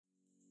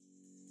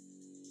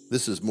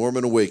This is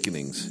Mormon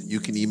Awakenings. You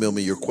can email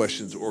me your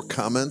questions or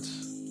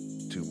comments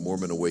to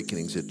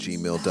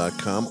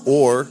mormonawakenings@gmail.com,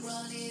 or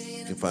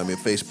you can find me on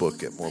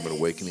Facebook at Mormon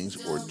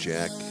Awakenings or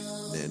Jack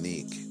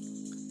Nanique.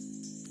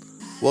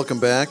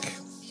 Welcome back.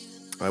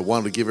 I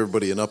wanted to give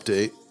everybody an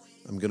update.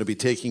 I'm going to be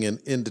taking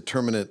an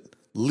indeterminate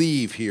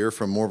leave here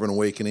from Mormon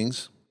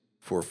Awakenings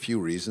for a few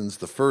reasons.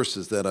 The first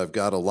is that I've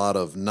got a lot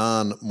of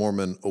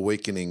non-Mormon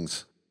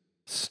Awakenings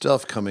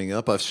stuff coming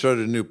up. I've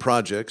started a new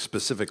project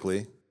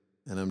specifically,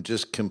 and I'm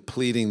just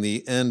completing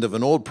the end of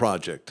an old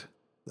project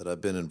that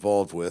I've been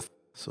involved with.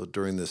 So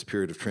during this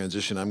period of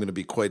transition, I'm going to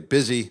be quite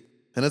busy.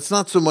 And it's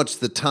not so much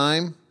the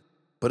time,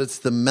 but it's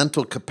the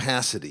mental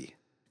capacity,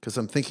 because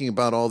I'm thinking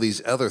about all these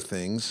other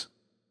things.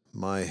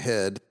 My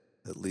head,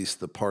 at least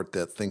the part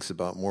that thinks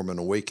about Mormon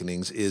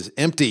Awakenings, is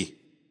empty.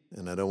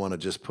 And I don't want to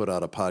just put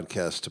out a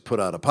podcast to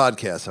put out a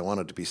podcast. I want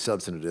it to be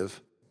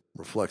substantive,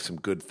 reflect some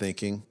good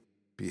thinking,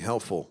 be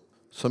helpful.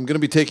 So I'm going to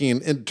be taking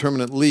an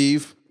indeterminate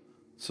leave.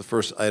 It's the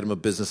first item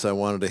of business I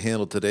wanted to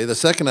handle today. The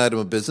second item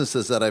of business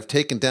is that I've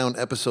taken down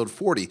episode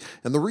 40.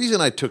 And the reason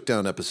I took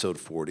down episode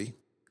 40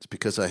 is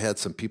because I had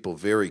some people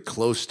very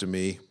close to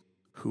me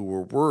who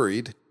were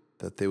worried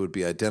that they would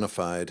be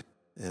identified,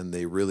 and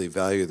they really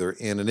value their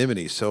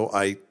anonymity. So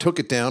I took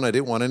it down. I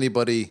didn't want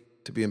anybody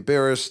to be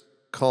embarrassed,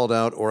 called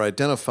out, or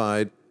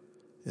identified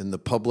in the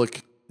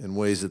public in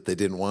ways that they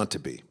didn't want to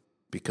be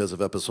because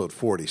of episode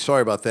 40.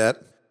 Sorry about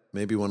that.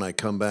 Maybe when I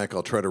come back,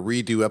 I'll try to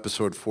redo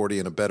episode 40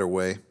 in a better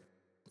way.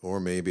 Or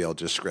maybe I'll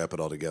just scrap it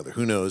all together.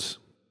 Who knows?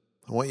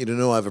 I want you to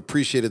know I've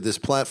appreciated this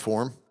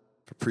platform.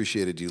 I've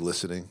appreciated you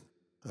listening.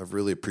 I've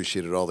really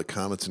appreciated all the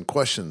comments and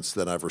questions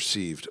that I've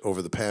received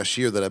over the past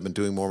year that I've been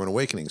doing Mormon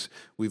Awakenings.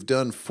 We've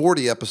done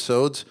 40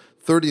 episodes.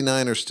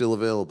 39 are still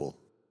available.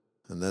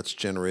 And that's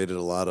generated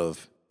a lot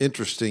of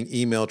interesting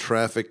email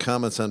traffic,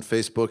 comments on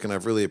Facebook, and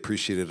I've really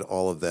appreciated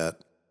all of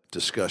that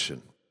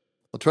discussion.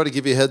 I'll try to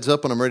give you a heads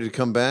up when I'm ready to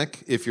come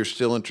back, if you're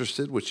still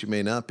interested, which you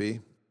may not be.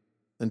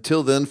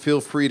 Until then,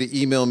 feel free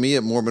to email me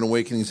at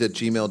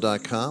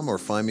mormonawakenings@gmail.com or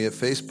find me at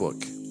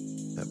Facebook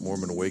at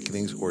Mormon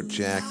Awakenings or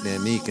Jack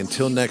Nanique.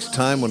 Until next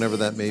time, whenever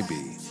that may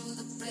be.